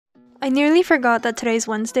I nearly forgot that today's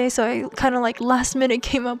Wednesday, so I kind of like last minute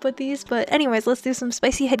came up with these, but anyways, let's do some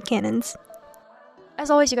spicy headcanons. As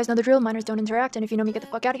always, you guys know the drill, minors don't interact, and if you know me, get the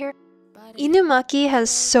fuck out of here. Inumaki has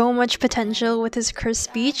so much potential with his cursed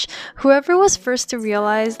speech. Whoever was first to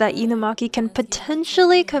realize that Inumaki can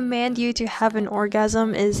potentially command you to have an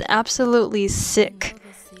orgasm is absolutely sick,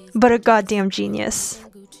 but a goddamn genius.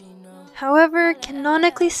 However,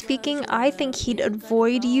 canonically speaking, I think he'd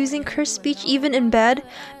avoid using cursed speech even in bed,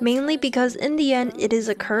 mainly because in the end it is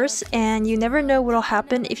a curse and you never know what'll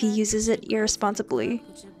happen if he uses it irresponsibly.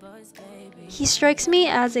 He strikes me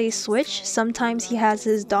as a switch. Sometimes he has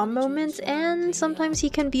his dom moments and sometimes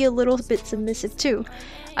he can be a little bit submissive too.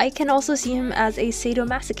 I can also see him as a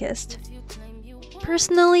sadomasochist.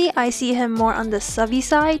 Personally, I see him more on the subby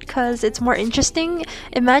side cause it's more interesting.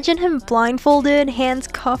 Imagine him blindfolded, hands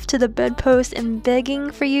cuffed to the bedpost and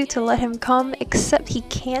begging for you to let him come, except he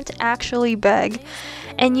can't actually beg.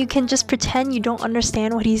 And you can just pretend you don't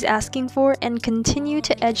understand what he's asking for and continue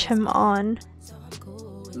to edge him on.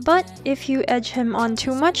 But if you edge him on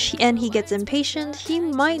too much and he gets impatient, he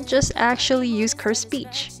might just actually use cursed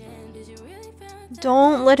speech.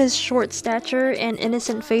 Don't let his short stature and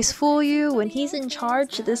innocent face fool you. When he's in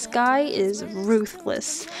charge, this guy is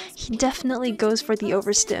ruthless. He definitely goes for the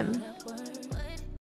overstim.